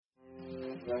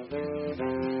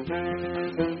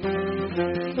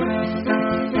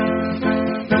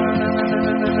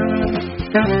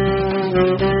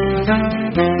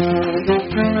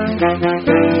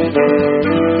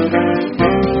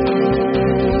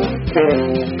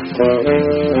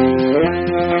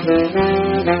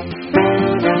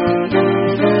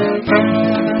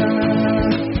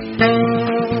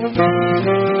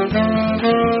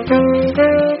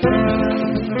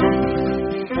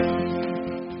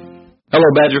Hello,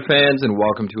 Badger fans, and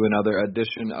welcome to another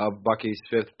edition of Bucky's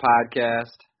Fifth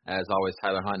Podcast. As always,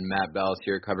 Tyler Hunt and Matt Bells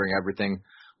here covering everything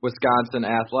Wisconsin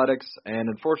athletics. And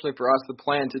unfortunately for us, the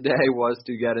plan today was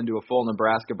to get into a full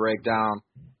Nebraska breakdown,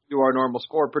 do our normal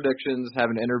score predictions, have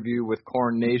an interview with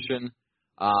Corn Nation,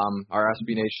 our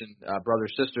SB Nation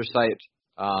brother-sister site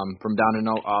from down in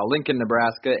Lincoln,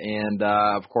 Nebraska. And,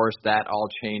 of course, that all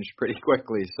changed pretty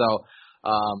quickly. So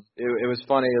it was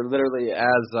funny. Literally,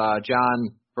 as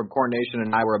John from Corn Nation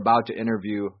and I were about to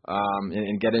interview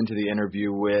and get into the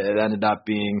interview, it ended up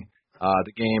being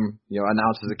the game,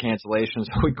 announced as a cancellation.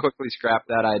 So we quickly scrapped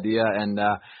that idea, and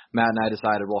Matt and I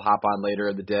decided we'll hop on later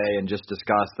in the day and just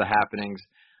discuss the happenings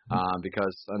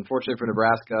because unfortunately for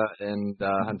Nebraska and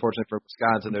unfortunately for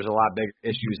Wisconsin, there's a lot big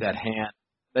issues at hand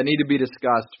that need to be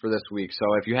discussed for this week. So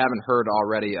if you haven't heard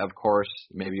already, of course,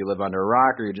 maybe you live under a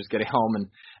rock or you're just getting home,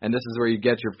 and this is where you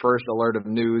get your first alert of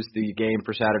news. The game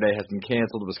for Saturday has been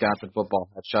canceled. Wisconsin football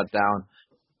has shut down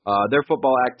their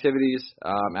football activities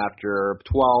after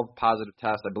 12 positive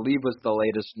tests, I believe was the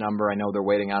latest number. I know they're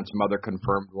waiting on some other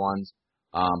confirmed ones.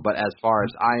 But as far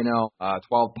as I know,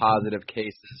 12 positive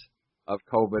cases of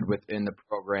COVID within the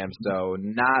program. So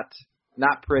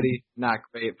not pretty, not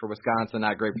great for Wisconsin,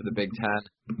 not great for the Big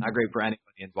Ten, not great for anybody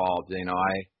involved.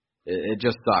 It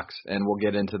just sucks, and we'll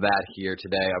get into that here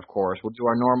today, of course. We'll do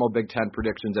our normal Big Ten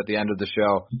predictions at the end of the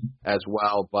show as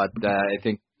well, but I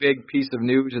think big piece of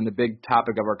news and the big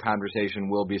topic of our conversation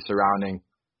will be surrounding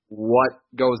what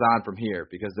goes on from here,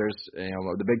 because there's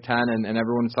the Big Ten and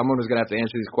someone was going to have to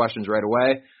answer these questions right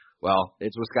away. Well,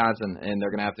 it's Wisconsin, and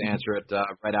they're going to have to answer it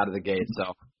right out of the gate.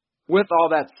 So with all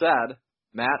that said,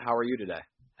 Matt, how are you today?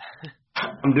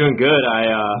 I'm doing good.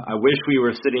 I wish we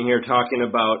were sitting here talking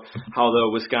about how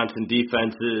the Wisconsin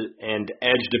defense and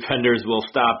edge defenders will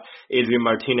stop Adrian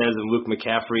Martinez and Luke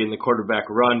McCaffrey in the quarterback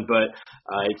run, but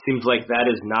it seems like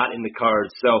that is not in the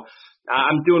cards. So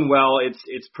I'm doing well.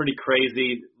 It's pretty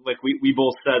crazy. Like we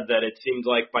both said that it seemed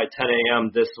like by 10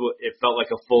 a.m. it felt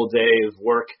like a full day of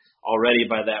work already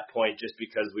by that point, just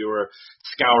because we were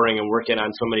scouring and working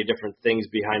on so many different things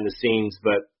behind the scenes.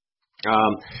 But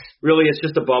really, it's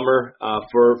just a bummer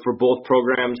for both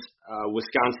programs.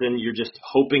 Wisconsin, you're just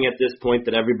hoping at this point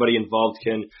that everybody involved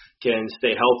can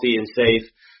stay healthy and safe.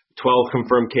 12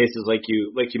 confirmed cases, like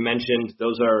you mentioned,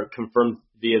 those are confirmed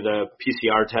via the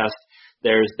PCR test.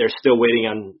 They're still waiting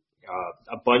on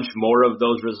a bunch more of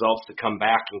those results to come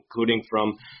back, including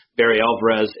from Barry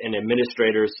Alvarez and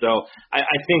administrators. So I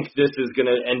think this is going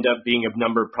to end up being a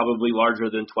number probably larger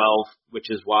than 12, which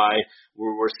is why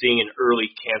we're seeing an early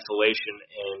cancellation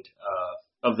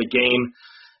of the game.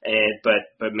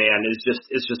 But man,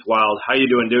 it's just wild. How you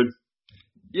doing, dude?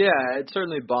 Yeah, it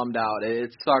certainly bummed out.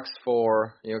 It sucks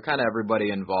for kind of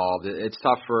everybody involved. It's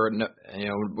tough for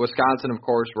Wisconsin. Of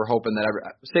course, we're hoping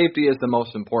that safety is the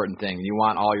most important thing. You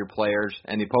want all your players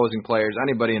and the opposing players,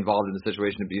 anybody involved in the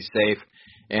situation, to be safe.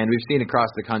 And we've seen across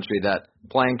the country that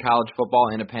playing college football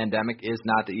in a pandemic is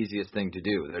not the easiest thing to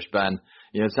do. There's been,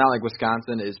 it's not like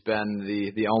Wisconsin has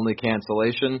been the only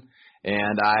cancellation.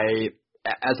 And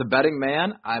as a betting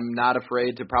man, I'm not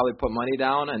afraid to probably put money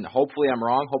down, and hopefully I'm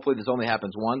wrong. Hopefully this only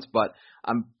happens once, but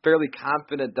I'm fairly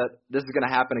confident that this is going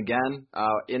to happen again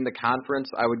in the conference,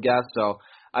 I would guess. So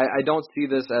I don't see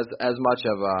this as much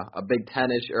of a Big Ten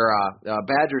issue or a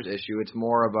Badgers issue. It's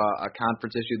more of a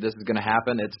conference issue. This is going to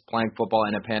happen. It's playing football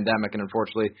in a pandemic, and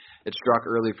unfortunately it struck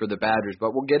early for the Badgers.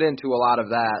 But we'll get into a lot of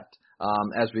that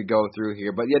as we go through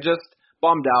here. But yeah, just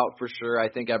bummed out for sure. I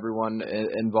think everyone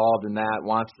involved in that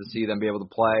wants to see them be able to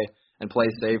play and play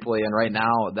safely, and right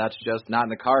now that's just not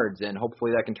in the cards, and hopefully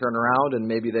that can turn around and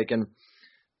maybe they can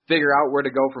figure out where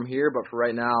to go from here. But for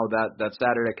right now, that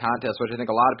Saturday contest, which I think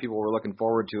a lot of people were looking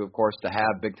forward to, of course, to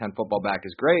have Big Ten football back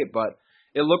is great, but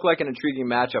it looked like an intriguing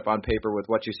matchup on paper with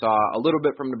what you saw a little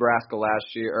bit from Nebraska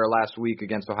last week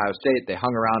against Ohio State. They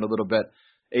hung around a little bit.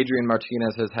 Adrian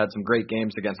Martinez has had some great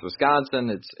games against Wisconsin.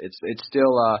 It's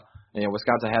still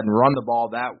Wisconsin hadn't run the ball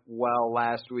that well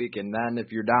last week, and then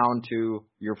if you're down to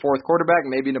your fourth quarterback,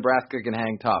 maybe Nebraska can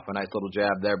hang tough. A nice little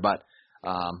jab there, but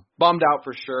bummed out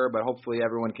for sure. But hopefully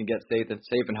everyone can get safe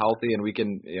and healthy, and we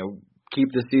can keep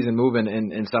the season moving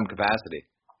in some capacity.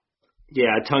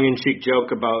 Yeah, a tongue-in-cheek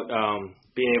joke about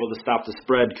being able to stop the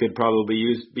spread could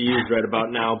probably be used right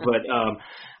about now. But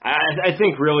I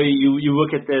think really you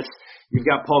look at this, you've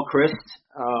got Paul Chryst,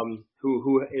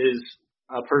 who is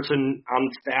a person on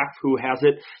staff who has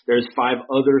it. There's 5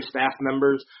 other staff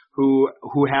members who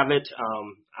have it.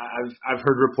 I've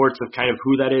heard reports of kind of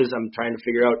who that is. I'm trying to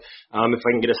figure out if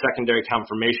I can get a secondary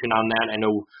confirmation on that. I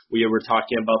know we were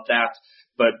talking about that.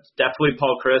 But definitely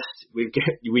Paul Chryst.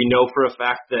 We know for a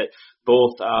fact that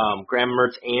both Graham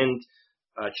Mertz and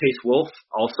Chase Wolf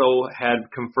also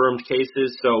had confirmed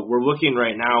cases. So we're looking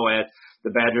right now at the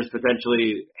Badgers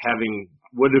potentially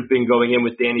would have been going in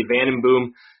with Danny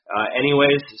Vandenboom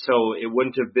anyways. So it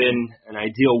wouldn't have been an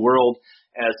ideal world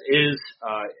as is.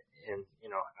 And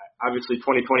obviously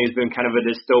 2020 has been kind of a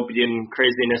dystopian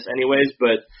craziness anyways.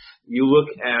 But you look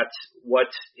at what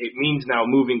it means now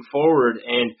moving forward,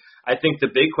 and I think the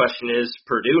big question is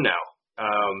Purdue now.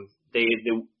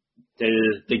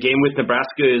 The game with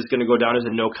Nebraska is going to go down as a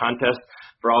no contest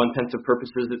for all intents and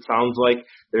purposes. It sounds like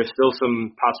there's still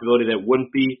some possibility that it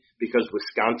wouldn't be because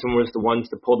Wisconsin was the ones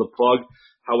to pull the plug.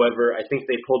 However, I think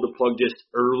they pulled the plug just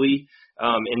early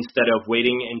instead of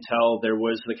waiting until there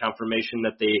was the confirmation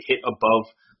that they hit above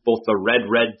both the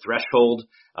red threshold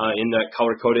in that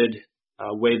color-coded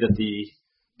way that the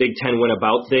Big Ten went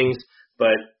about things.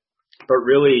 But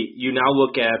really, you now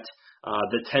look at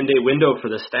the 10-day window for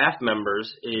the staff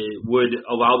members. It would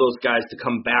allow those guys to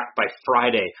come back by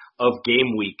Friday of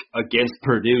game week against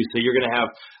Purdue. So you're going to have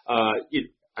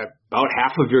about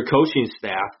half of your coaching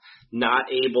staff not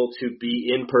able to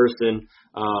be in person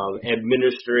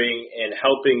administering and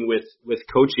helping with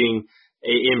coaching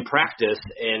in practice,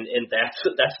 and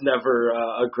that's never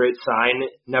a great sign,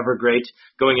 never great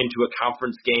going into a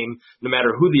conference game, no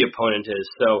matter who the opponent is.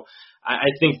 So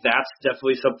I think that's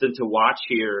definitely something to watch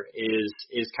here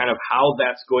is kind of how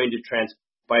that's going to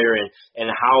transpire and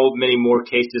how many more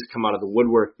cases come out of the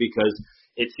woodwork, because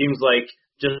it seems like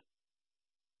just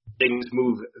things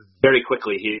move very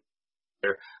quickly here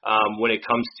when it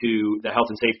comes to the health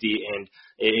and safety, and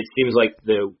it seems like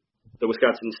the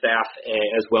Wisconsin staff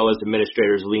as well as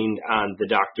administrators leaned on the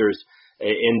doctors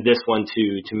in this one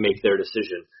to make their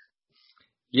decision.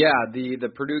 Yeah, the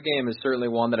Purdue game is certainly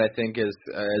one that I think has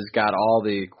got all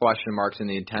the question marks in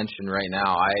the attention right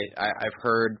now. I've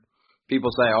heard people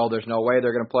say, "Oh, there's no way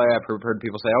they're going to play." I've heard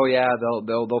people say, "Oh yeah,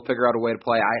 they'll figure out a way to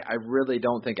play." I really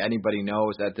don't think anybody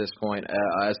knows at this point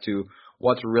as to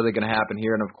what's really going to happen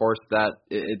here, and of course that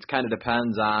it kind of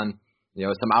depends on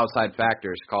some outside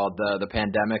factors called the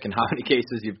pandemic and how many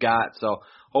cases you've got. So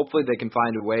hopefully they can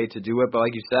find a way to do it. But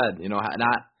like you said,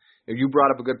 you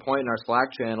brought up a good point in our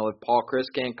Slack channel. If Paul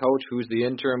Chryst can't coach, who's the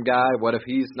interim guy? What if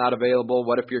he's not available?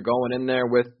 What if you're going in there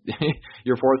with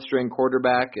your 4th string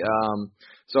quarterback?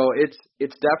 So it's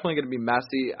definitely going to be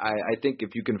messy. I think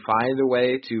if you can find a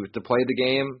way to play the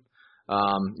game,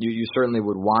 you certainly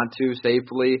would want to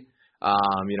safely.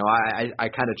 I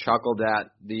kind of chuckled at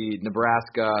the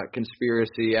Nebraska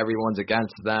conspiracy, everyone's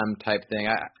against them type thing.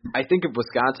 I think if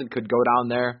Wisconsin could go down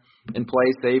there and play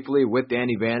safely with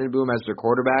Danny Vandenboom as their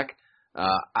quarterback,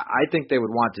 I think they would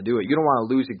want to do it. You don't want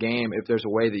to lose a game if there's a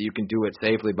way that you can do it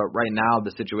safely, but right now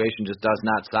the situation just does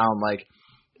not sound like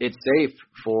it's safe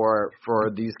for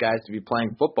these guys to be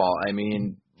playing football. I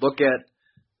mean,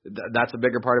 that's a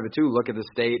bigger part of it too. Look at the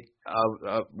state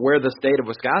of where the state of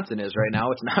Wisconsin is right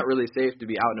now. It's not really safe to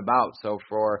be out and about. So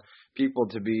for people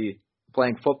to be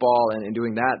playing football and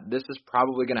doing that, this is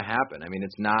probably going to happen. I mean,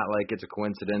 it's not like it's a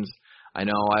coincidence. I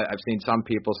know I've seen some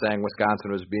people saying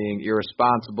Wisconsin was being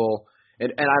irresponsible,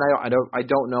 and I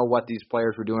don't know what these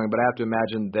players were doing, but I have to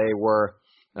imagine they were.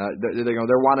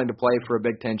 They're wanting to play for a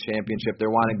Big Ten championship.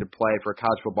 They're wanting to play for a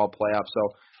college football playoff. So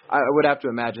I would have to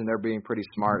imagine they're being pretty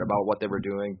smart about what they were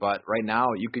doing. But right now,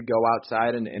 you could go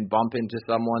outside and bump into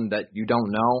someone that you don't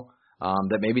know,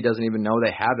 that maybe doesn't even know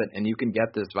they have it, and you can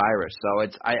get this virus. So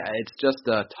it's just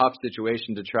a tough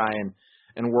situation to try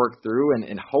and work through,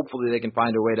 and hopefully they can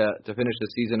find a way to finish the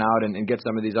season out and get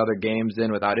some of these other games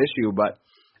in without issue. But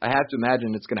I have to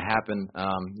imagine it's going to happen,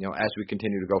 as we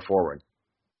continue to go forward.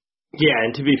 Yeah,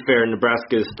 and to be fair,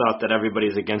 Nebraska has thought that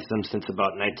everybody's against them since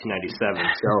about 1997.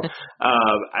 So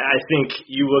I think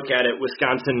you look at it,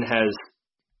 Wisconsin has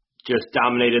just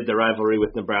dominated the rivalry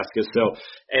with Nebraska. So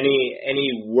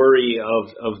any worry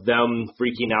of them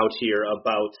freaking out here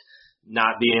about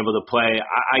not being able to play,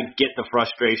 I get the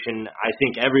frustration. I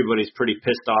think everybody's pretty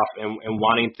pissed off and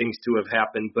wanting things to have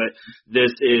happened, but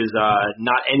this is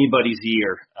not anybody's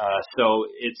year.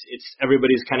 So it's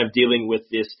everybody's kind of dealing with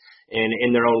this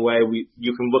in their own way.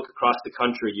 You can look across the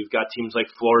country. You've got teams like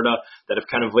Florida that have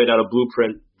kind of laid out a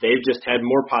blueprint. They've just had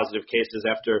more positive cases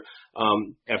after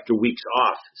weeks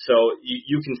off. So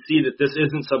you can see that this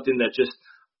isn't something that just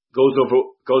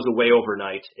goes away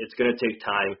overnight. It's going to take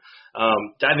time.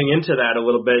 Diving into that a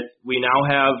little bit, we now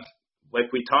have, like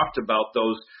we talked about,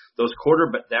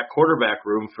 that quarterback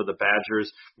room for the Badgers.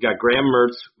 We got Graham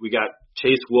Mertz. We got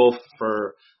Chase Wolf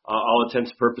for all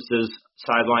intents and purposes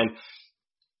sideline.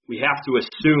 We have to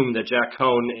assume that Jack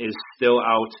Cohn is still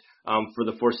out for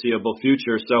the foreseeable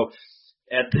future. So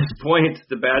at this point,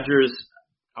 the Badgers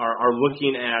are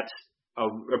looking at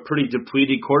a pretty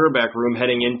depleted quarterback room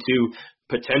heading into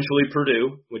potentially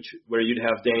Purdue, where you'd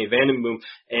have Danny Vandenboom,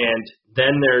 and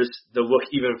then there's the look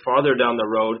even farther down the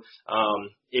road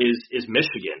is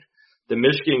Michigan. The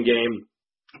Michigan game,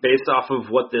 based off of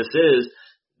what this is,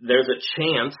 there's a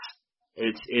chance.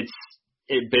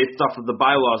 Based off of the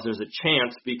bylaws, there's a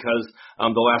chance because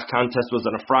the last contest was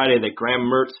on a Friday that Graham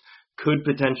Mertz could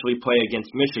potentially play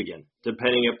against Michigan,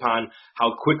 depending upon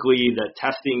how quickly the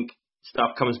testing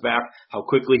stuff comes back, how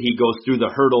quickly he goes through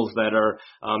the hurdles that are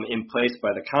in place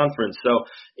by the conference. So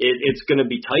it's going to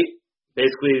be tight.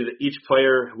 Basically, each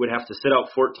player would have to sit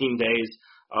out 14 days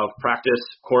of practice,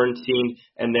 quarantine,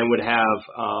 and then would have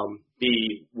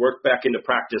be worked back into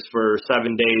practice for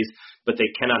 7 days, but they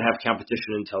cannot have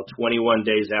competition until 21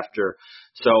 days after.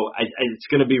 So it's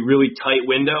going to be really tight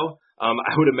window. I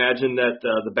would imagine that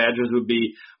the Badgers would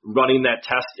be running that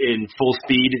test in full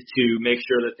speed to make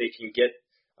sure that they can get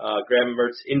Graham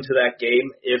Mertz into that game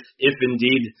if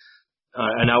indeed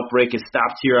an outbreak is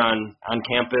stopped here on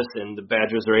campus and the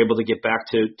Badgers are able to get back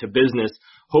to business,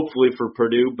 hopefully for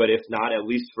Purdue, but if not, at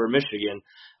least for Michigan.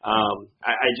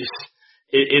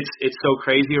 It's so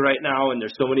crazy right now, and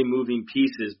there's so many moving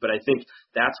pieces, but I think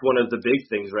that's one of the big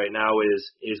things right now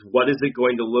is what is it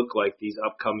going to look like these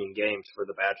upcoming games for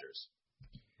the Badgers?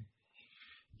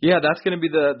 Yeah, that's going to be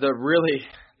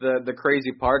the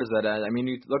crazy part is that, I mean,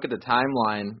 you look at the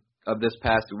timeline of this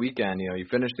past weekend. You know, you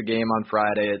finished the game on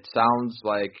Friday. It sounds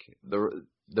like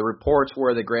the reports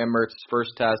were that Graham Mertz's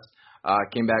first test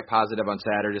came back positive on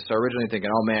Saturday. So originally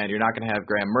thinking, oh man, you're not going to have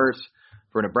Graham Mertz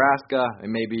for Nebraska,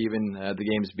 and maybe even the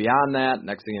games beyond that.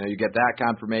 Next thing you know, you get that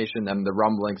confirmation, then the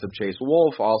rumblings of Chase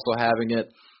Wolf also having it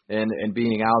and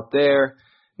being out there.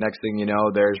 Next thing you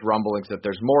know, there's rumblings that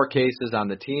there's more cases on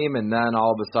the team, and then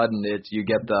all of a sudden you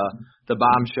get the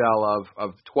bombshell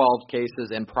of 12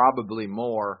 cases and probably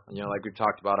more. You know, like we've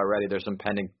talked about already, there's some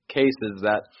pending cases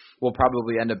that will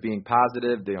probably end up being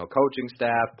positive. You know, coaching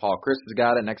staff, Paul Chryst has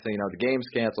got it. Next thing you know, the game's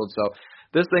canceled. So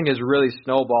this thing has really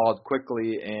snowballed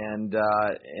quickly, and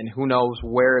who knows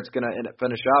where it's going to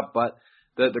finish up. But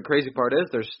the crazy part is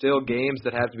there's still games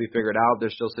that have to be figured out.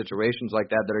 There's still situations like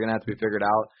that are going to have to be figured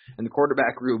out. And the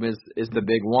quarterback room is the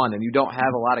big one. And you don't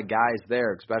have a lot of guys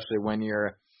there, especially when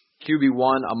you're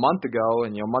QB1 a month ago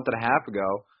and, a month and a half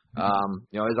ago,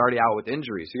 is already out with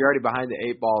injury. So you're already behind the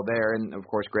 8 ball there. And, of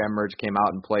course, Graham Mertz came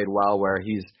out and played well where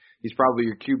he's probably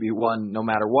your QB1 no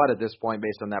matter what at this point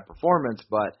based on that performance.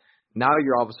 But now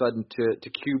you're all of a sudden to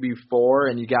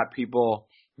QB4 and you got people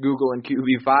Googling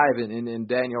QB5 and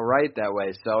Daniel Wright that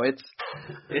way. So it's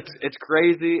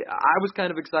crazy. I was kind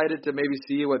of excited to maybe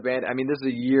see what this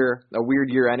is a weird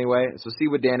year anyway. So see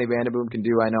what Danny Vandenboom can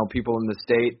do. I know people in the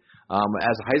state,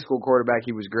 as a high school quarterback,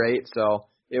 he was great. So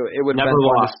it would have been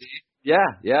fun to see.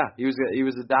 Yeah. He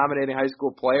was a dominating high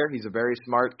school player. He's a very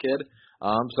smart kid.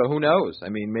 So who knows? I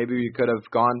mean, maybe we could have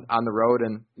gone on the road,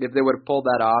 and if they would have pulled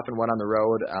that off and went on the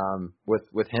road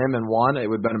with him and won, it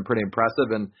would have been pretty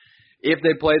impressive. And if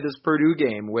they play this Purdue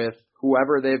game with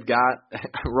whoever they've got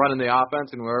running the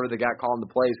offense and whoever they got calling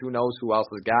the plays, who knows who else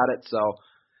has got it. So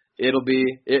it'll be,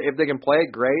 if they can play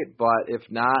it, great. But if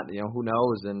not, who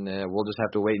knows? And we'll just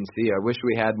have to wait and see. I wish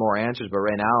we had more answers, but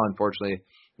right now, unfortunately,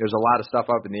 there's a lot of stuff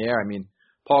up in the air. I mean,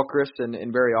 Paul Chryst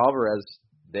and Barry Alvarez,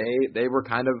 they were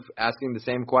kind of asking the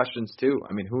same questions too.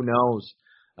 I mean, who knows?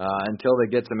 Until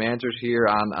they get some answers here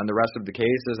on the rest of the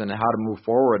cases and how to move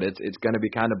forward, it's going to be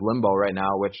kind of limbo right now,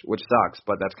 which sucks,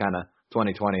 but that's kind of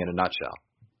 2020 in a nutshell.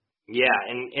 Yeah,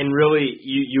 and really,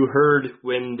 you heard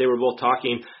when they were both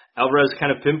talking, Alvarez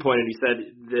kind of pinpointed, he said,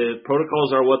 the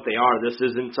protocols are what they are. This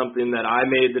isn't something that I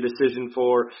made the decision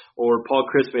for or Paul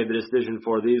Chryst made the decision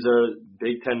for. These are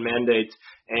Big Ten mandates,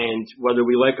 and whether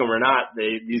we like them or not,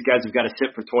 these guys have got to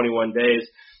sit for 21 days.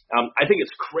 I think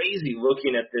it's crazy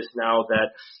looking at this now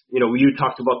that, you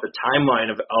talked about the timeline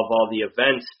of all the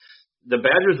events. The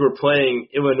Badgers were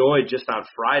playing Illinois just on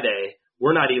Friday.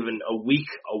 We're not even a week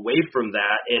away from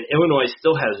that, and Illinois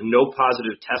still has no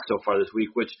positive tests so far this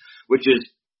week, which is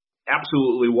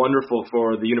absolutely wonderful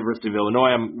for the University of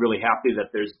Illinois. I'm really happy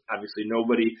that there's obviously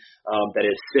nobody that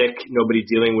is sick, nobody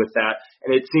dealing with that.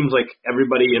 And it seems like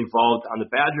everybody involved on the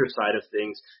Badger side of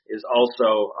things is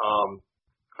also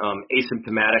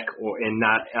asymptomatic and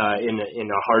not in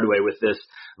a hard way with this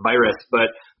virus. But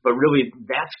really,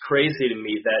 that's crazy to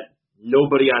me that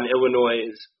nobody on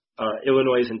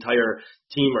Illinois' entire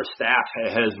team or staff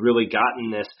has really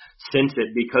gotten this since it,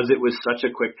 because it was such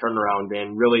a quick turnaround.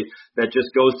 And really, that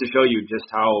just goes to show you just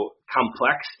how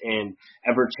complex and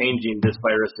ever-changing this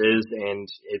virus is, and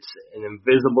it's an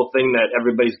invisible thing that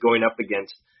everybody's going up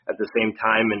against at the same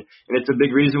time. And it's a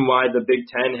big reason why the Big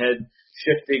Ten had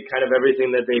shifted kind of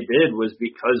everything that they did, was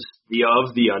because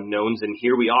of the unknowns. And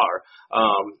here we are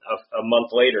a month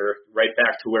later, right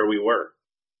back to where we were.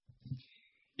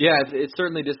 Yeah, it's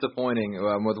certainly disappointing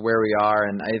with where we are,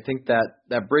 and I think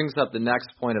that brings up the next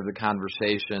point of the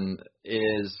conversation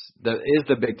is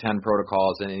the Big Ten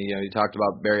protocols. And you talked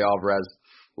about Barry Alvarez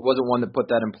wasn't one that put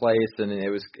that in place, and it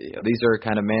was these are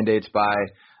kind of mandates by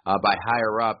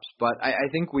higher ups. But I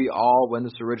think we all, when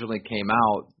this originally came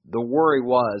out, the worry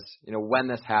was when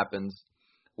this happens,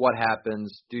 what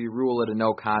happens? Do you rule it a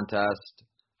no contest?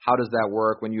 How does that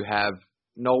work when you have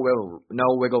no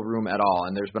wiggle room at all?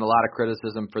 And there's been a lot of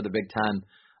criticism for the Big Ten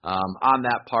on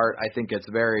that part. I think it's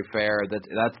very fair.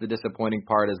 That's the disappointing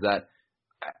part, is that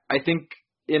I think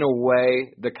in a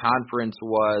way the conference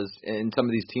was, and some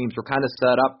of these teams were kind of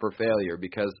set up for failure,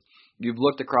 because you've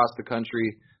looked across the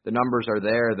country, the numbers are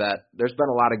there that there's been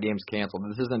a lot of games canceled.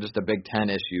 This isn't just a Big Ten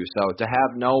issue. So to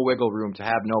have no wiggle room, to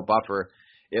have no buffer,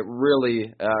 it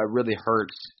really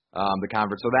hurts the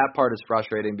conference. So that part is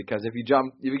frustrating, because if you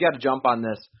got to jump on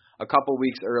this a couple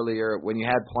weeks earlier when you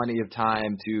had plenty of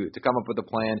time to come up with a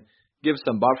plan, give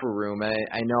some buffer room.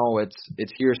 I know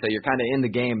it's hearsay. You're kind of in the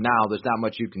game now. There's not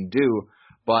much you can do,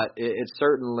 but it's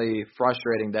certainly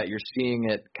frustrating that you're seeing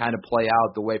it kind of play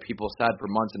out the way people said for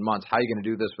months and months. How are you going to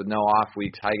do this with no off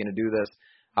weeks? How are you going to do this?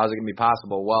 How's it going to be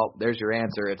possible? Well, there's your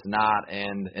answer. It's not,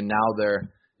 and now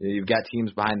you've got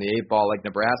teams behind the eight ball like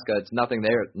Nebraska. It's nothing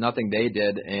they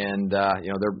did, and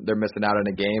they're missing out on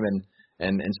a game,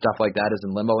 and stuff like that is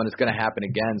in limbo, and it's going to happen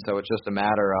again. So it's just a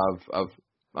matter of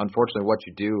unfortunately what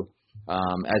you do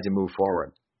as you move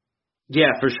forward. Yeah,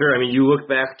 for sure. I mean, you look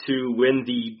back to when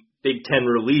the Big Ten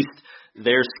released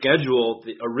their schedule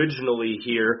originally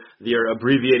here, their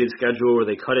abbreviated schedule where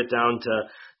they cut it down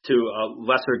to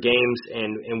lesser games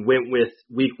and went with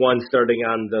week 1 starting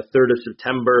on the 3rd of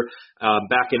September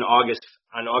back on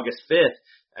August 5th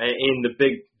in the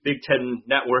Big Ten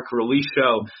Network release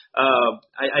show.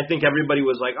 I think everybody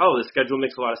was like, oh, the schedule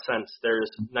makes a lot of sense.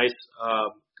 There's nice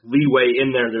leeway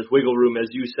in there. There's wiggle room, as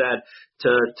you said,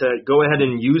 to go ahead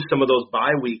and use some of those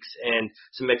bye weeks and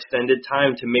some extended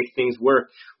time to make things work.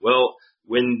 Well,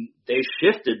 when they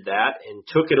shifted that and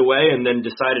took it away and then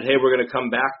decided, hey, we're going to come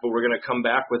back, but we're going to come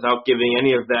back without giving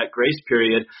any of that grace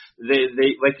period, they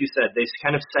like you said, they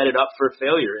kind of set it up for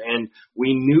failure. And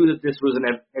we knew that this was an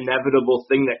inevitable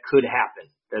thing that could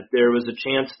happen, that there was a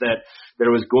chance that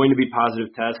there was going to be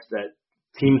positive tests, that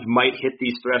teams might hit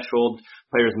these thresholds,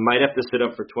 players might have to sit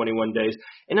up for 21 days,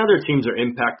 and other teams are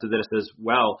impacted this as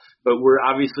well. But we're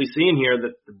obviously seeing here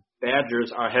that the Badgers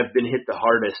have been hit the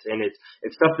hardest, and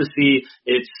it's tough to see.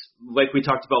 It's like we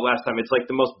talked about last time. It's like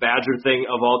the most Badger thing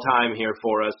of all time here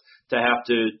for us to have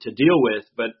to deal with.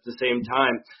 But at the same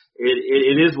time,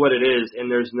 it is what it is, and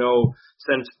there's no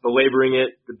sense belaboring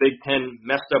it. The Big Ten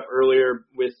messed up earlier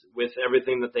with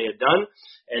everything that they had done,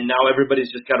 and now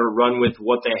everybody's just got to run with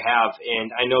what they have.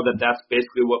 And I know that that's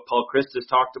basically what Paul Chryst has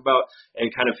talked about, and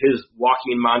kind of his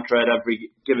walking mantra at every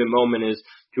given moment is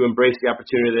to embrace the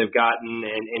opportunity they've gotten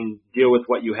and deal with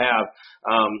what you have.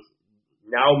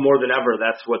 Now more than ever,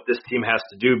 that's what this team has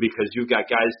to do, because you've got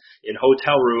guys in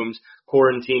hotel rooms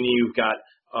quarantining. You've got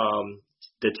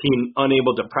the team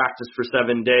unable to practice for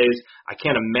 7 days. I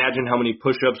can't imagine how many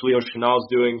push-ups Leo Chenal's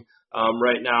doing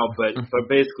right now, but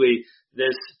basically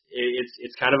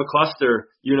it's kind of a cluster,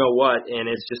 and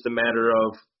it's just a matter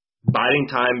of biding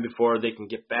time before they can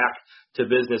get back to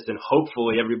business, and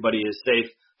hopefully everybody is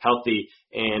safe, healthy,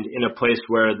 and in a place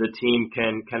where the team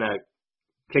can kind of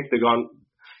hit the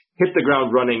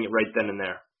ground running right then and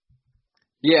there.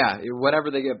 Yeah,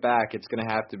 whenever they get back, it's going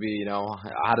to have to be,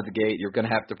 out of the gate. You're going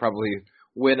to have to probably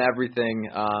win everything,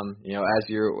 as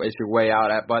your way out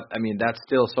at. But I mean, that's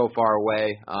still so far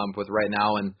away with right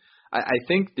now. And I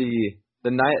think the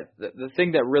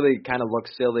thing that really kind of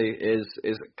looks silly is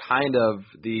kind of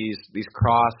these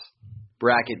cross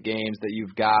bracket games that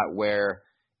you've got, where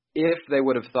if they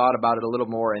would have thought about it a little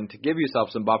more and to give yourself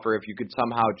some buffer, if you could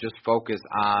somehow just focus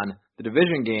on the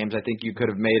division games, I think you could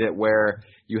have made it where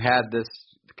you had this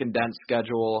condensed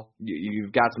schedule.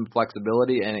 You've got some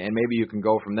flexibility, and maybe you can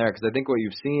go from there. Because I think what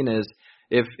you've seen is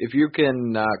if you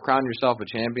can crown yourself a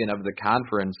champion of the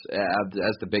conference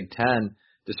as the Big Ten,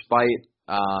 despite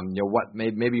what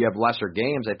maybe you have lesser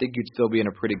games, I think you'd still be in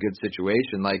a pretty good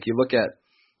situation. Like you look at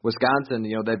Wisconsin,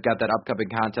 they've got that upcoming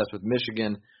contest with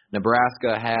Michigan.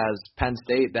 Nebraska has Penn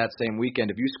State that same weekend.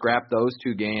 If you scrap those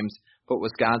two games, put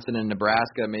Wisconsin and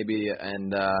Nebraska maybe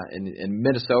and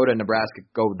Minnesota and Nebraska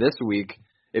go this week,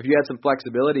 if you had some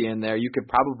flexibility in there, you could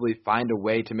probably find a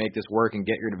way to make this work and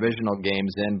get your divisional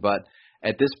games in. But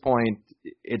at this point,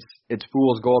 it's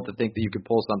fool's gold to think that you could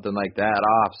pull something like that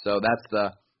off. So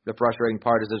that's the frustrating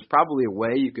part is there's probably a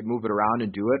way you could move it around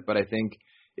and do it, but I think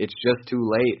it's just too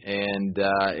late, and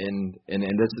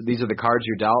these are the cards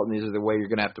you're dealt, and these are the way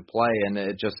you're going to have to play, and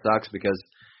it just sucks because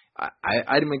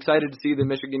I'm excited to see the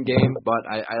Michigan game, but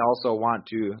I also want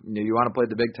to, you want to play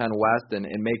the Big Ten West and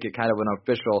make it kind of an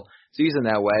official season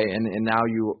that way, and now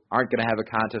you aren't going to have a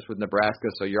contest with Nebraska,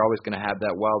 so you're always going to have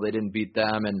that, well, they didn't beat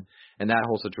them, and that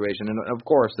whole situation, and of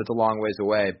course, it's a long ways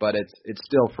away, but it's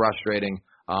still frustrating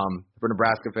for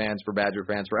Nebraska fans, for Badger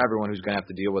fans, for everyone who's going to have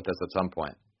to deal with this at some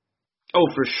point. Oh,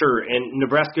 for sure. And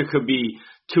Nebraska could be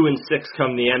 2-6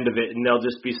 come the end of it, and they'll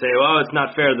just be saying, "Well, it's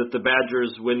not fair that the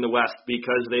Badgers win the West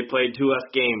because they played 2 less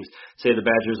games." Say the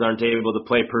Badgers aren't able to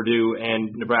play Purdue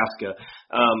and Nebraska,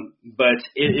 but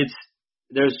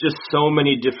there's just so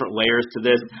many different layers to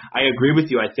this. I agree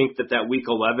with you. I think that week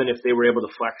 11, if they were able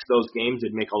to flex those games,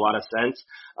 it'd make a lot of sense.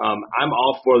 I'm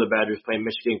all for the Badgers playing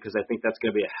Michigan because I think that's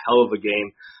going to be a hell of a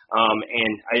game.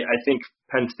 And I think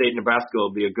Penn State, Nebraska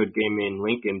will be a good game in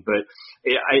Lincoln. But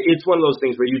it's one of those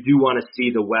things where you do want to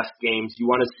see the West games. You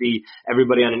want to see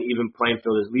everybody on an even playing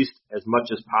field at least as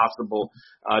much as possible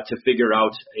to figure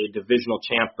out a divisional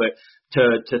champ. But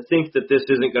to think that this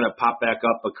isn't going to pop back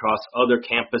up across other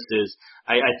campuses,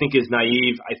 I think is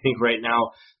naive. I think right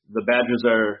now the Badgers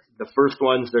are the first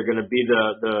ones. They're going to be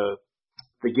the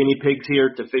guinea pigs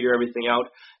here to figure everything out.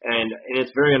 And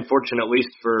it's very unfortunate, at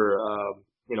least for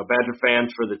Badger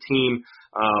fans, for the team,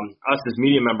 us as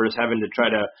media members having to try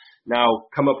to now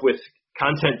come up with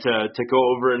content to go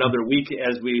over another week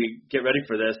as we get ready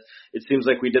for this. It seems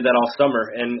like we did that all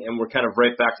summer, and we're kind of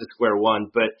right back to square one.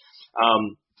 But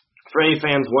for any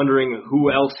fans wondering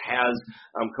who else has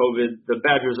COVID, the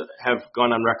Badgers have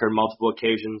gone on record multiple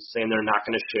occasions saying they're not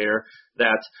going to share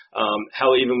that.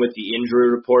 Hell, even with the injury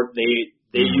report,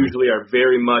 they usually are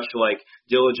very much like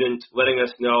diligent, letting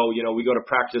us know, we go to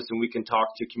practice and we can talk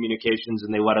to communications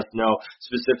and they let us know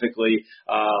specifically,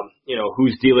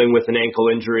 who's dealing with an ankle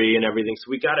injury and everything.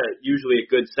 So we got usually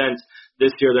a good sense.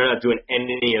 This year they're not doing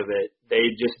any of it.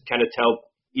 They just kind of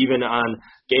tell, even on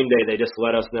game day, they just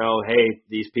let us know, hey,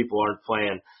 these people aren't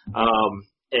playing.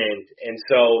 And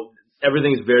so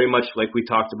everything's very much like we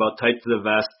talked about, tight to the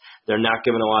vest. They're not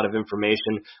giving a lot of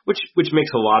information, which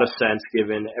makes a lot of sense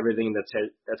given everything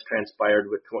that's transpired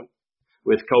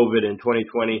with COVID in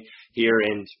 2020 here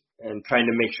and trying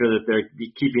to make sure that they're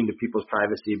keeping to people's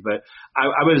privacy. But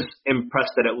I was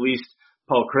impressed that at least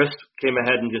Paul Chryst came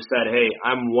ahead and just said, hey,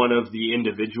 I'm one of the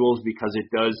individuals, because it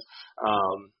does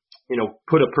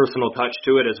put a personal touch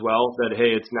to it as well, that,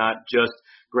 hey, it's not just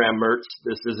Graham Mertz.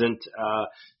 This isn't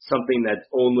something that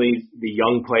only the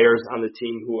young players on the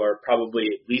team who are probably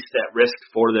at least at risk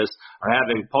for this are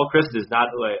having. Paul Chryst is not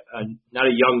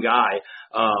a young guy.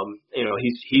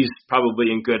 He's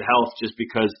probably in good health just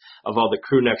because of all the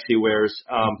crew necks he wears.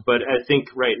 But I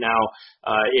think right now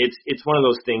it's one of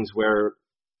those things where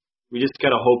we just got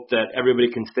to hope that everybody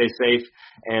can stay safe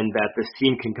and that this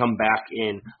team can come back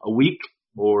in a week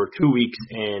or 2 weeks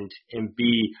and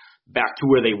be back to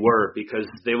where they were, because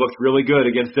they looked really good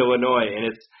against Illinois, and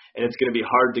it's going to be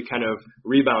hard to kind of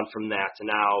rebound from that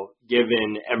now,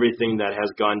 given everything that has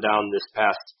gone down this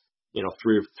past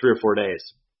 3 or 4 days.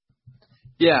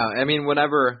 Yeah, I mean,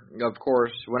 whenever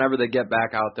they get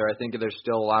back out there, I think there's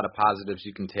still a lot of positives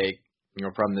you can take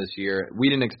from this year. We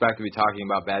didn't expect to be talking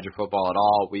about Badger football at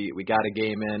all. We got a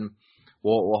game in.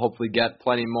 We'll hopefully get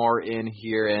plenty more in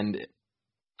here, and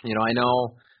I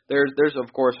know there's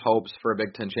of course hopes for a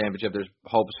Big Ten championship. There's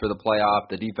hopes for the playoff.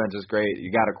 The defense is great.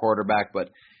 You got a quarterback, but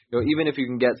even if you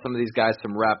can get some of these guys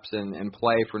some reps and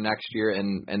play for next year,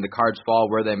 and the cards fall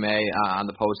where they may on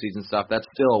the postseason stuff, that's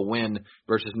still a win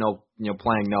versus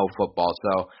playing no football.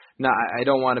 So no, I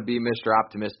don't want to be Mr.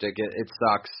 Optimistic. It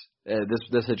sucks.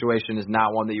 This situation is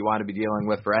not one that you want to be dealing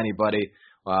with for anybody.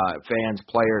 Fans,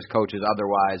 players, coaches,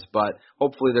 otherwise, but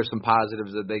hopefully there's some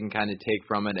positives that they can kind of take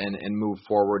from it and move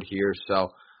forward here. So,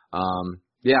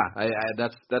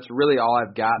 that's really all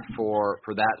I've got for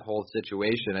that whole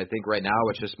situation. I think right now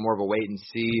it's just more of a wait and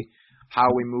see how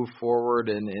we move forward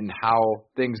and how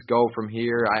things go from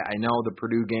here. I know the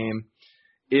Purdue game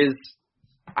is,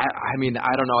 I mean,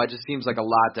 I don't know. It just seems like a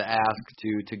lot to ask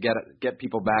to get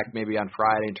people back maybe on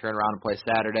Friday and turn around and play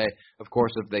Saturday. Of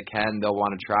course, if they can, they'll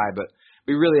want to try, but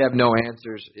we really have no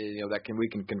answers, that we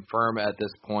can confirm at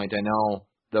this point. I know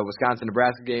the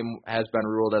Wisconsin-Nebraska game has been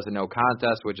ruled as a no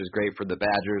contest, which is great for the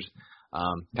Badgers.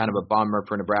 Kind of a bummer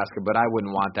for Nebraska, but I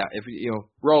wouldn't want that. If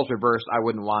roles reversed, I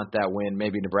wouldn't want that win.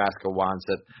 Maybe Nebraska wants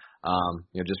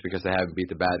it, just because they haven't beat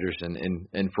the Badgers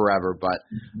in forever. But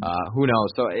who knows?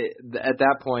 So at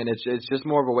that point, it's just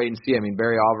more of a wait and see. I mean,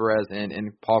 Barry Alvarez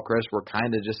and Paul Chryst were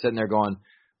kind of just sitting there going,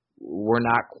 we're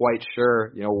not quite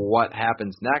sure, what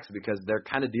happens next, because they're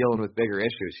kind of dealing with bigger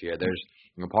issues here. There's,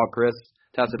 Paul Chryst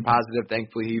tested positive.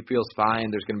 Thankfully, he feels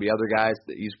fine. There's going to be other guys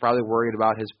that he's probably worried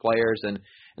about his players and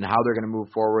how they're going to move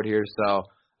forward here. So,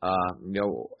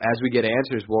 as we get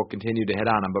answers, we'll continue to hit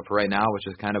on them. But for right now, it's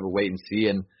just kind of a wait and see.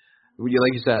 And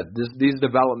like you said, these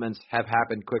developments have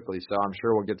happened quickly. So I'm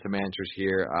sure we'll get some answers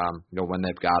here, when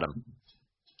they've got them.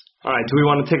 All right. Do we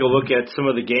want to take a look at some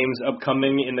of the games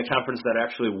upcoming in the conference that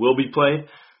actually will be played?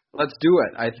 Let's do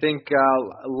it. I think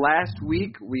last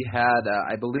week we had,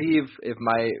 I believe, if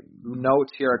my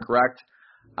notes here are correct,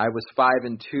 I was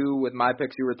 5-2 with my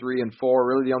picks. You were 3-4.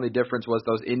 Really, the only difference was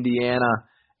those Indiana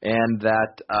and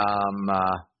that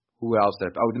who else?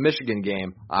 The Michigan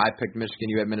game. I picked Michigan.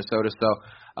 You had Minnesota.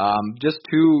 So just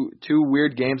two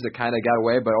weird games that kind of got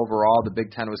away. But overall, the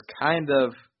Big Ten was kind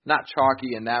of not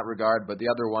chalky in that regard. But the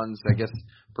other ones, I guess,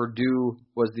 Purdue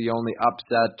was the only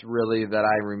upset really that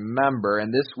I remember.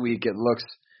 And this week it looks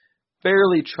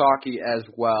fairly chalky as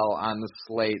well on the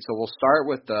slate. So we'll start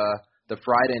with the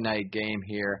Friday night game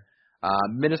here.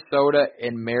 Minnesota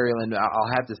and Maryland.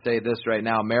 I'll have to say this right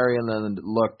now. Maryland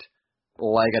looked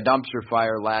like a dumpster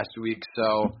fire last week.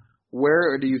 So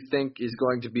where do you think is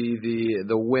going to be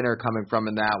the winner coming from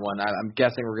in that one? I'm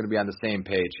guessing we're going to be on the same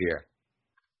page here.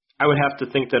 I would have to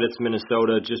think that it's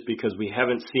Minnesota just because we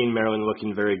haven't seen Maryland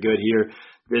looking very good here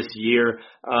this year.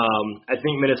 I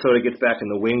think Minnesota gets back in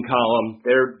the win column.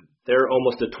 They're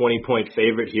almost a 20-point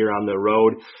favorite here on the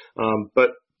road. But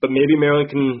maybe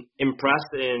Maryland can impress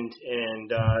and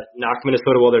knock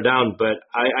Minnesota while they're down. But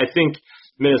I think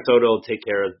Minnesota will take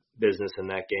care of business in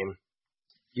that game.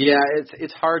 Yeah,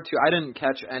 it's hard to. I didn't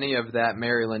catch any of that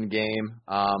Maryland game,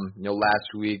 last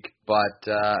week, but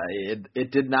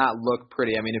it did not look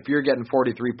pretty. I mean, if you're getting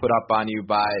 43 put up on you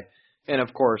by, and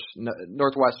of course,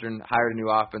 Northwestern hired a new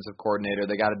offensive coordinator.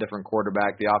 They got a different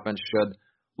quarterback. The offense should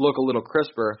look a little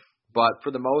crisper, but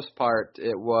for the most part,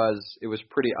 it was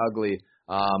pretty ugly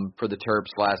for the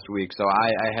Terps last week. So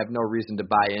I have no reason to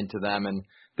buy into them, and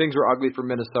things were ugly for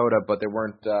Minnesota, but they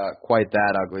weren't quite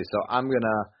that ugly. So I'm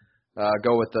gonna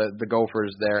go with the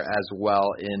Gophers there as well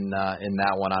in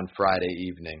that one on Friday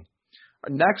evening.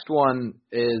 Our next one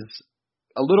is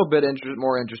a little bit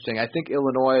more interesting. I think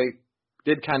Illinois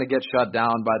did kind of get shut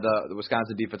down by the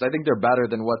Wisconsin defense. I think they're better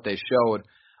than what they showed.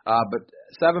 But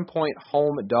 7-point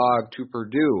home dog to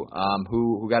Purdue,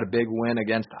 who got a big win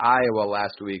against Iowa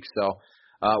last week. So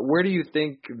where do you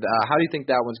think? How do you think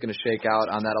that one's going to shake out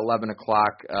on that 11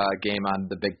 o'clock game on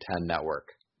the Big Ten Network?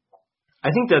 I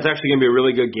think that's actually going to be a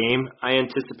really good game. I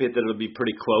anticipate that it'll be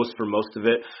pretty close for most of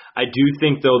it. I do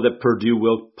think, though, that Purdue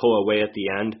will pull away at the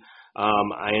end.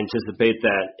 I anticipate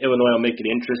that Illinois will make it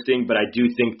interesting, but I do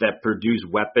think that Purdue's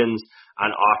weapons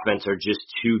on offense are just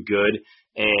too good,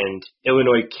 and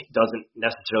Illinois doesn't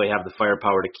necessarily have the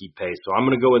firepower to keep pace. So I'm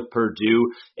going to go with Purdue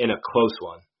in a close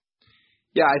one.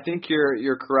 Yeah, I think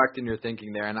you're correct in your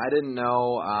thinking there, and I didn't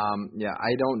know.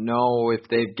 I don't know if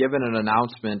they've given an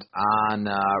announcement on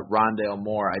Rondale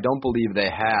Moore. I don't believe they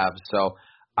have. So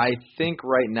I think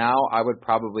right now I would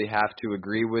probably have to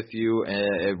agree with you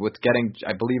with getting.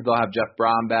 I believe they'll have Jeff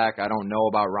Brom back. I don't know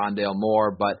about Rondale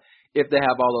Moore, but if they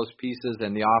have all those pieces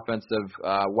and the offensive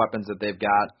weapons that they've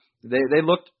got, they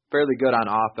looked fairly good on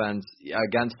offense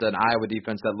against an Iowa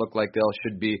defense that looked like they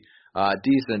should be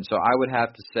decent. So I would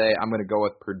have to say I'm going to go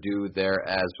with Purdue there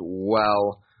as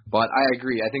well. But I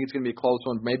agree. I think it's going to be a close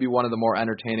one, maybe one of the more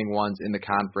entertaining ones in the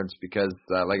conference because,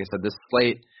 like I said, this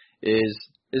slate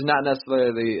is not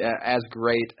necessarily as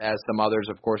great as some others.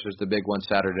 Of course, there's the big one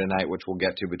Saturday night, which we'll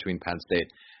get to between Penn State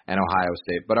and Ohio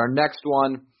State. But our next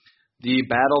one, the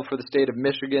battle for the state of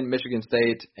Michigan, Michigan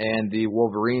State, and the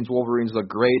Wolverines. Wolverines look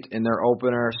great in their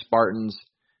opener. Spartans,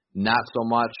 not so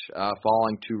much,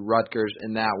 falling to Rutgers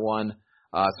in that one.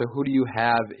 So who do you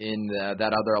have in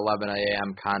that other 11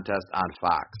 a.m. contest on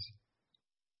Fox?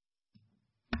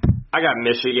 I got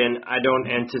Michigan. I don't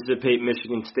anticipate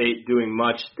Michigan State doing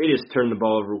much. They just turn the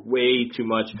ball over way too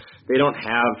much. They don't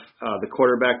have the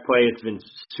quarterback play. It's been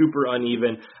super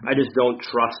uneven. I just don't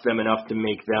trust them enough to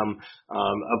make them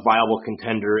a viable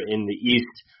contender in the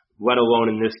East, let alone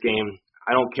in this game.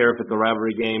 I don't care if it's a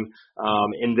rivalry game.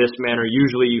 In this manner,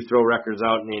 usually you throw records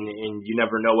out and you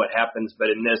never know what happens. But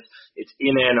in this, it's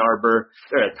in Ann Arbor.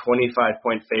 They're a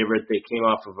 25-point favorite. They came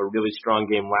off of a really strong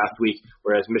game last week,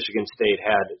 whereas Michigan State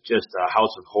had just a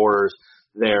house of horrors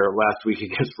there last week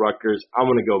against Rutgers. I'm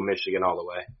going to go Michigan all the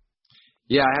way.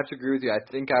 Yeah, I have to agree with you. I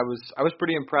think I was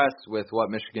pretty impressed with what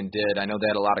Michigan did. I know they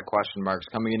had a lot of question marks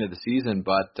coming into the season,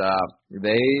 but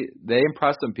they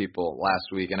impressed some people last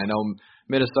week. And I know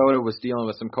Minnesota was dealing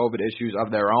with some COVID issues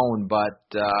of their own, but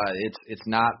it's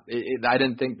not. I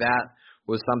didn't think that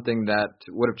was something that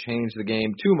would have changed the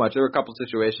game too much. There were a couple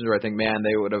situations where I think, man,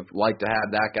 they would have liked to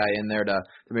have that guy in there to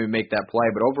maybe make that play.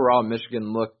 But overall,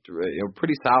 Michigan looked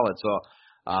pretty solid. So.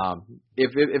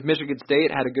 If Michigan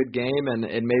State had a good game and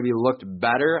maybe looked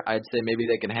better, I'd say maybe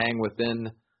they can hang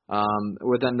within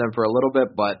them for a little bit,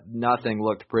 but nothing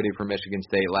looked pretty for Michigan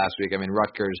State last week. I mean,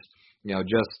 Rutgers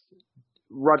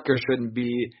shouldn't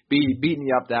be beating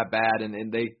you up that bad,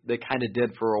 and they kind of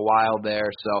did for a while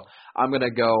there. So I'm going to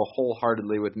go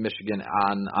wholeheartedly with Michigan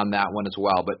on that one as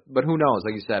well. But who knows?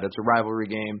 Like you said, it's a rivalry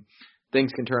game.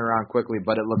 Things can turn around quickly,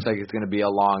 but it looks like it's going to be a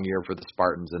long year for the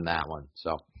Spartans in that one.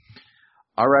 So.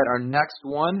 All right, our next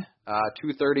one,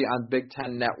 2:30 on Big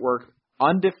Ten Network,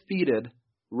 undefeated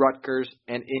Rutgers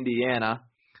and Indiana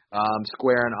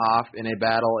squaring off in a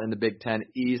battle in the Big Ten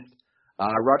East.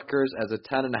 Rutgers as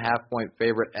a 10.5-point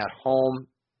favorite at home.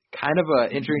 Kind of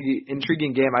an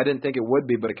intriguing game. I didn't think it would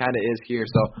be, but it kind of is here.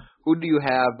 So who do you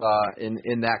have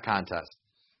in that contest?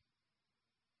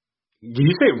 Did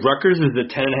you say Rutgers is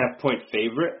a 10.5-point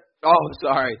favorite? Oh,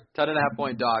 sorry.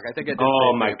 10.5-point dog. I think I did.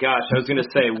 Oh, my gosh. I was going to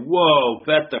say, whoa,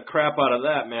 bet the crap out of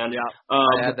that, man. Yeah,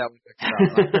 I had that one fixed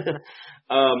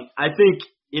up. I think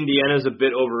Indiana's a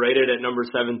bit overrated at number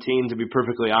 17, to be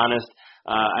perfectly honest.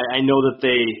 I know that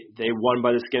they won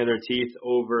by the skin of their teeth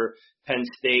over Penn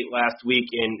State last week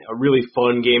in a really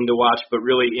fun game to watch, but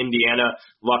really Indiana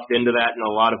lucked into that in a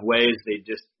lot of ways. They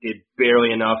just did barely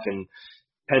enough, and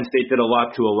Penn State did a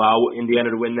lot to allow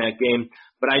Indiana to win that game.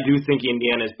 But I do think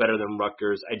Indiana is better than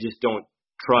Rutgers. I just don't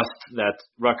trust that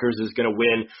Rutgers is going to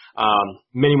win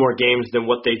many more games than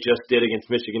what they just did against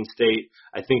Michigan State.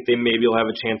 I think they maybe will have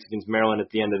a chance against Maryland at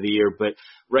the end of the year. But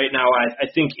right now, I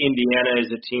think Indiana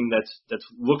is a team that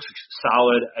looks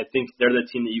solid. I think they're the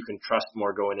team that you can trust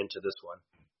more going into this one.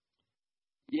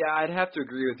 Yeah, I'd have to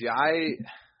agree with you.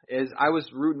 I was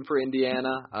rooting for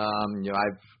Indiana.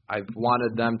 I've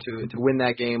wanted them to win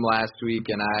that game last week,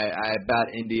 and I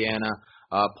bet Indiana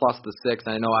plus the 6.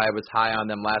 I know I was high on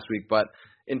them last week, but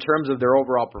in terms of their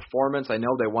overall performance, I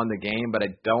know they won the game, but I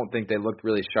don't think they looked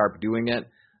really sharp doing it.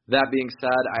 That being said,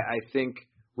 I think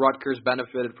Rutgers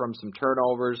benefited from some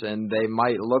turnovers, and they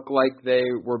might look like they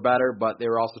were better, but they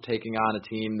were also taking on a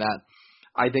team that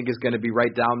I think is going to be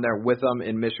right down there with them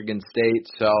in Michigan State.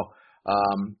 So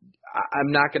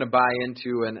I'm not going to buy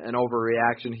into an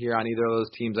overreaction here on either of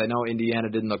those teams. I know Indiana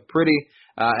didn't look pretty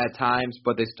at times,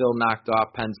 but they still knocked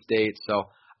off Penn State. So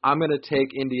I'm going to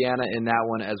take Indiana in that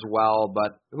one as well.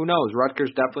 But who knows? Rutgers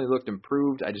definitely looked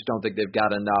improved. I just don't think they've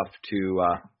got enough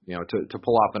to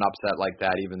pull off an upset like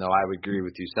that, even though I would agree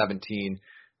with you. 17,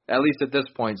 at least at this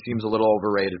point, seems a little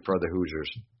overrated for the Hoosiers.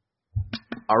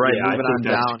 All right, moving on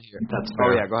down here. That's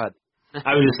fair. Oh, yeah, go ahead.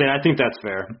 I was just saying, I think that's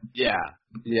fair. Yeah.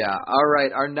 All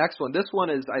right, our next one. This one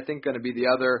is, I think, going to be the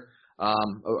other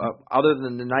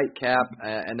than the nightcap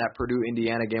and that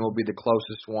Purdue-Indiana game will be the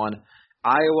closest one.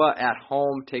 Iowa at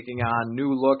home taking on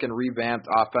new look and revamped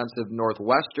offensive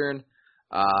Northwestern.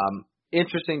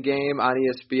 Interesting game on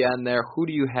ESPN there. Who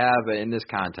do you have in this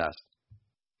contest?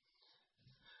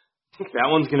 I think that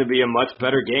one's going to be a much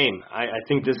better game. I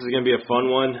think this is going to be a fun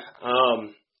one.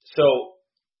 So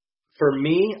for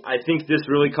me, I think this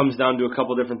really comes down to a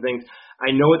couple different things.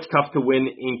 I know it's tough to win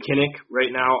in Kinnick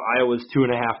right now. Iowa's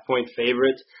 2.5-point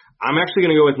favorites. I'm actually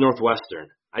going to go with Northwestern.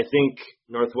 I think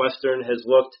Northwestern has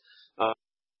looked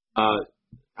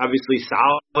obviously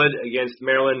solid against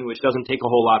Maryland, which doesn't take a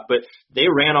whole lot, but they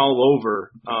ran all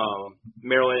over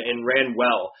Maryland and ran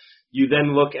well. You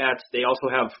then look at, they also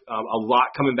have a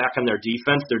lot coming back on their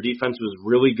defense. Their defense was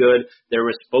really good. There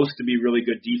was supposed to be really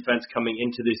good defense coming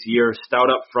into this year, stout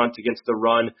up front against the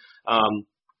run.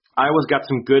 Iowa's got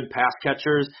some good pass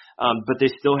catchers, but they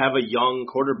still have a young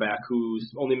quarterback who's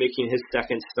only making his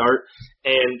second start,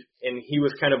 and he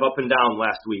was kind of up and down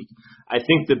last week. I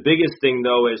think the biggest thing,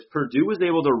 though, is Purdue was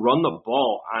able to run the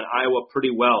ball on Iowa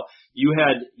pretty well. You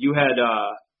had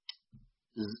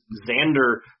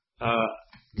Xander, I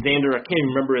can't even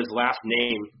remember his last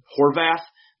name, Horvath,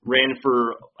 ran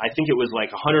for, I think it was like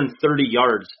 130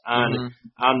 yards on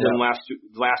them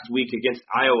last week against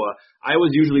Iowa.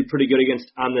 Iowa's usually pretty good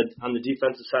on the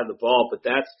defensive side of the ball, but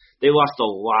they lost a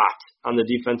lot on the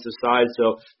defensive side.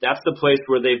 So that's the place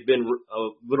where they've been a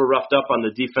little roughed up on the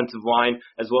defensive line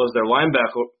as well as their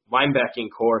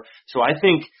linebacking core. So I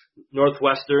think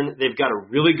Northwestern, they've got a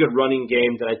really good running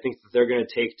game that I think that they're going to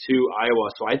take to Iowa.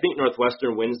 So I think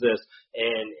Northwestern wins this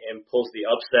and pulls the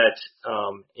upset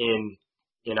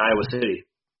in Iowa City.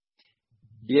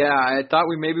 Yeah, I thought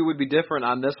we maybe would be different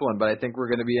on this one, but I think we're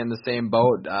going to be in the same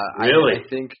boat. Really? I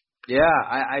think,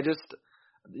 I just,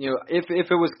 if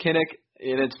it was Kinnick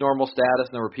in its normal status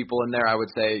and there were people in there, I would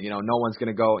say, no one's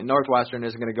going to go, Northwestern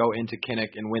isn't going to go into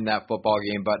Kinnick and win that football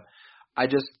game. But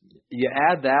you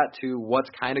add that to what's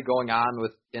kind of going on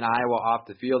in Iowa off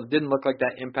the field. It didn't look like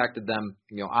that impacted them,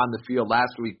 on the field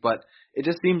last week, but it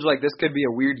just seems like this could be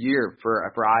a weird year for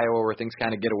Iowa where things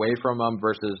kind of get away from them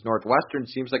versus Northwestern.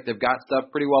 Seems like they've got stuff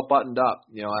pretty well buttoned up,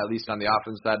 at least on the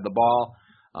offensive side of the ball.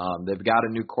 They've got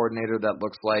a new coordinator that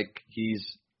looks like he's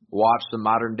watched some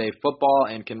modern day football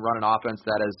and can run an offense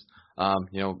that is,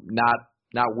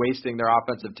 not wasting their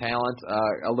offensive talent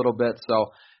a little bit. So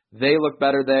they look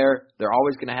better there. They're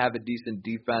always going to have a decent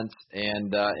defense,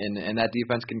 and that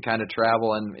defense can kind of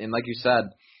travel. And like you said,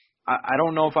 I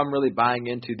don't know if I'm really buying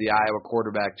into the Iowa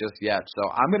quarterback just yet. So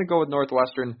I'm going to go with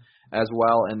Northwestern as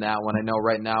well in that one. I know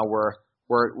right now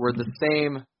we're the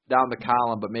same down the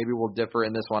column, but maybe we'll differ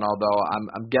in this one. Although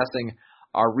I'm guessing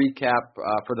our recap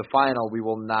for the final, we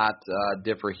will not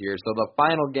differ here. So the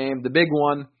final game, the big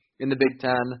one in the Big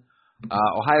Ten.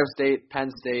 Ohio State, Penn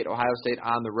State, Ohio State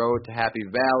on the road to Happy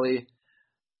Valley.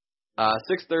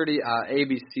 6:30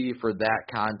 ABC for that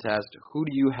contest. Who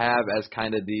do you have as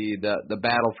kind of the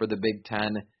battle for the Big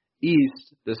Ten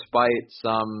East, despite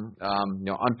some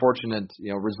unfortunate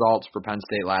results for Penn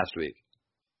State last week?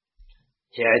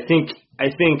 Yeah, I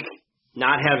think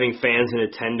not having fans in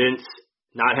attendance,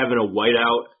 not having a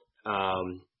whiteout,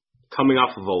 coming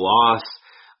off of a loss,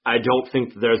 I don't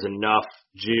think there's enough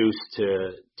juice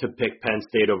to pick Penn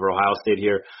State over Ohio State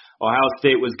here. Ohio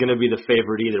State was going to be the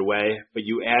favorite either way, but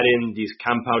you add in these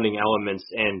compounding elements,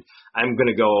 and I'm going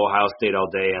to go Ohio State all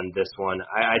day on this one.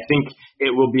 I think it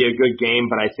will be a good game,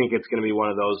 but I think it's going to be one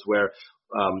of those where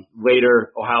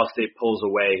later Ohio State pulls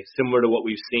away, similar to what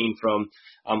we've seen from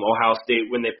Ohio State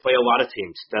when they play a lot of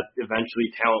teams, that eventually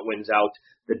talent wins out,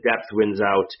 the depth wins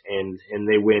out, and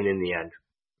they win in the end.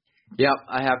 Yep,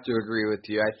 I have to agree with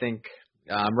you. I think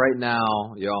right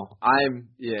now, I'm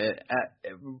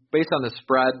based on the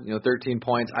spread, 13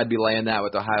 points, I'd be laying that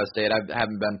with Ohio State. I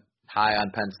haven't been high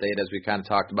on Penn State, as we kind of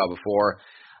talked about before.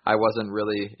 I wasn't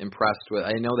really impressed with.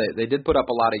 I know they did put up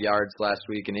a lot of yards last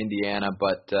week in Indiana,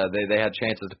 but they had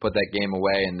chances to put that game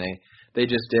away, and they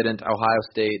just didn't. Ohio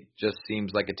State just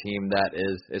seems like a team that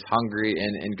is hungry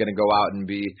and going to go out and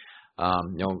be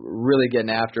really getting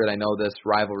after it. I know this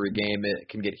rivalry game, it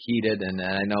can get heated, and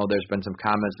I know there's been some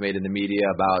comments made in the media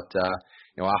about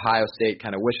Ohio State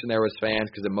kind of wishing there was fans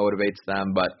because it motivates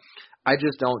them, but I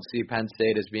just don't see Penn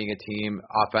State as being a team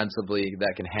offensively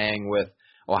that can hang with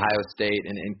Ohio State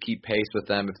and keep pace with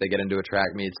them if they get into a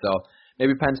track meet. So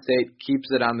maybe Penn State keeps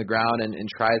it on the ground and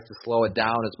tries to slow it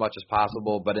down as much as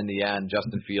possible, but in the end,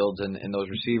 Justin Fields and those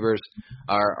receivers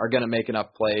are going to make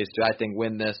enough plays to, I think,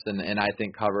 win this and I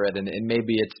think cover it. And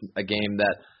maybe it's a game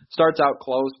that starts out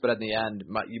close, but at the end,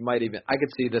 I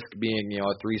could see this being, a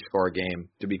 3-score game,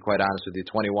 to be quite honest with you,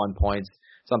 21 points,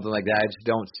 something like that. I just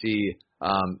don't see,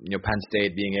 Penn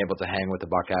State being able to hang with the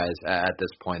Buckeyes at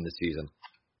this point in the season.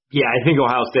 Yeah, I think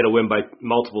Ohio State will win by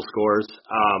multiple scores.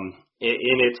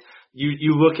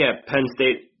 You look at Penn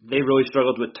State, they really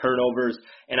struggled with turnovers,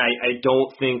 and I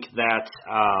don't think that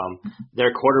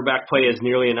their quarterback play is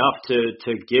nearly enough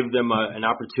to give them an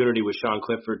opportunity with Sean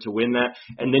Clifford to win that.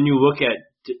 And then you look at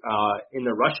in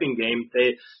the rushing game,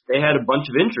 they had a bunch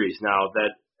of injuries now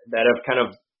that have kind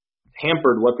of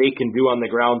hampered what they can do on the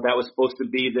ground. That was supposed to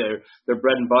be their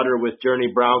bread and butter with Journey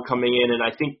Brown coming in, and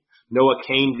I think Noah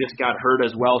Cain just got hurt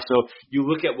as well. So you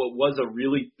look at what was a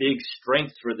really big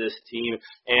strength for this team,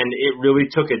 and it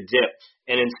really took a dip.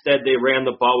 And instead they ran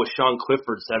the ball with Sean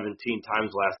Clifford 17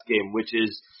 times last game, which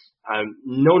is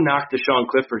no knock to Sean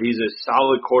Clifford. He's a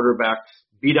solid quarterback,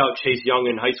 beat out Chase Young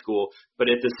in high school. But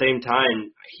at the same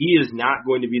time, he is not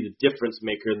going to be the difference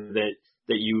maker that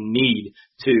you need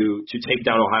to take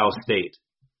down Ohio State.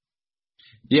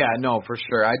 Yeah, no, for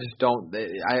sure. I just don't.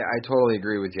 I totally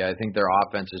agree with you. I think their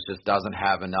offense just doesn't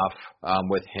have enough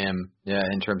with him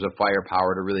in terms of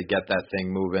firepower to really get that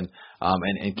thing moving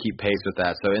and keep pace with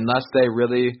that. So unless they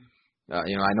really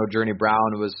I know Journey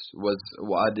Brown was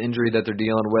an injury that they're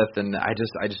dealing with, and I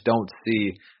just don't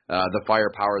see the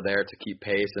firepower there to keep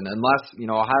pace. And unless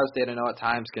Ohio State, I know at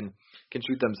times can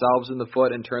shoot themselves in the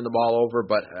foot and turn the ball over,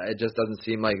 but it just doesn't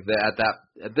seem like that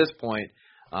at this point.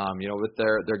 With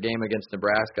their game against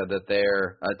Nebraska, that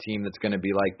they're a team that's going to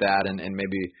be like that, and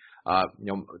maybe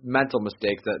mental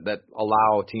mistakes that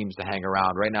allow teams to hang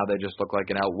around. Right now, they just look like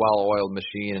a well-oiled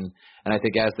machine, and I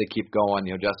think as they keep going,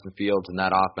 Justin Fields and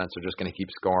that offense are just going to keep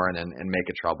scoring and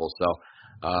making trouble. So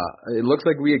it looks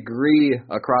like we agree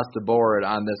across the board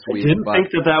on this week. I didn't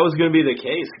think that was going to be the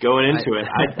case going into it.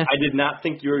 I did not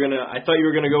think you were going to. I thought you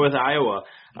were going to go with Iowa.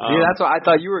 That's what I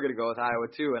thought you were going to go with Iowa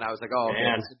too, and I was like, oh,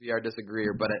 man, this could be our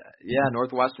disagreeer. But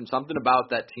Northwestern, something about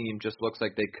that team just looks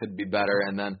like they could be better.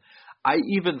 And then I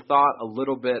even thought a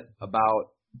little bit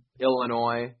about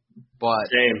Illinois, but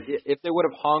if they would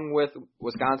have hung with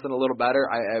Wisconsin a little better,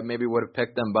 I maybe would have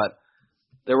picked them. But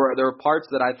there were parts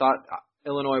that I thought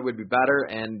Illinois would be better,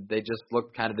 and they just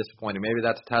looked kind of disappointing. Maybe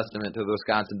that's a testament to the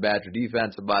Wisconsin Badger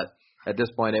defense, but at this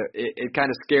point, it kind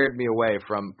of scared me away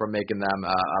from making them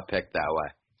a pick that way.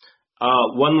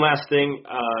 One last thing.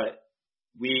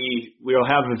 We'll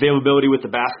have availability with the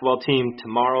basketball team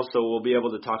tomorrow, so we'll be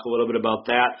able to talk a little bit about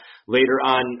that later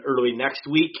on early next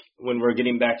week when we're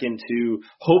getting back into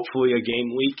hopefully a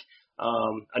game week,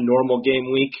 a normal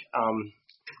game week,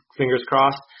 fingers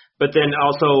crossed. But then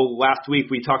also last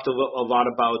week we talked a lot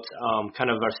about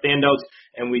kind of our standouts,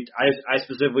 and I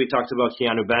specifically talked about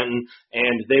Keanu Benton,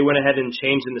 and they went ahead and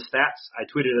changed in the stats. I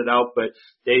tweeted it out, but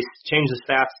they changed the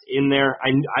stats in there.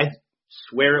 I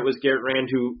swear it was Garrett Rand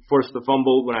who forced the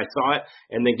fumble when I saw it,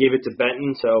 and they gave it to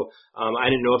Benton. So I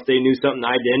didn't know if they knew something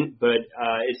I didn't, but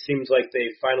it seems like they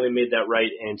finally made that right.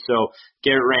 And so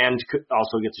Garrett Rand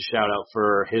also gets a shout out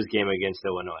for his game against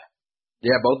Illinois.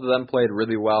 Yeah, both of them played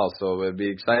really well, so it'd be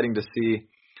exciting to see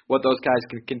what those guys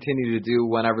can continue to do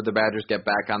whenever the Badgers get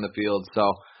back on the field.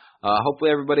 So hopefully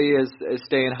everybody is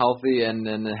staying healthy and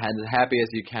as happy as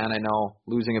you can. I know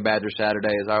losing a Badger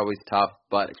Saturday is always tough,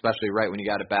 but especially right when you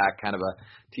got it back, kind of a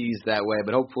tease that way.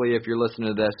 But hopefully if you're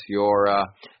listening to this, you're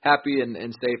happy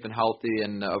and safe and healthy.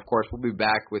 And, of course, we'll be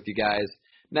back with you guys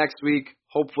next week,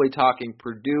 hopefully talking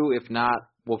Purdue. If not,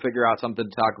 we'll figure out something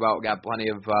to talk about. We've got plenty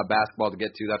of basketball to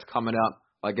get to. That's coming up.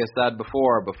 Like I said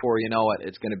before you know it,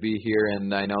 it's going to be here,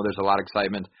 and I know there's a lot of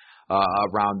excitement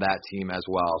around that team as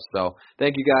well. So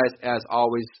thank you guys, as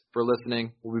always, for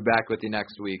listening. We'll be back with you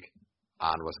next week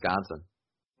on Wisconsin.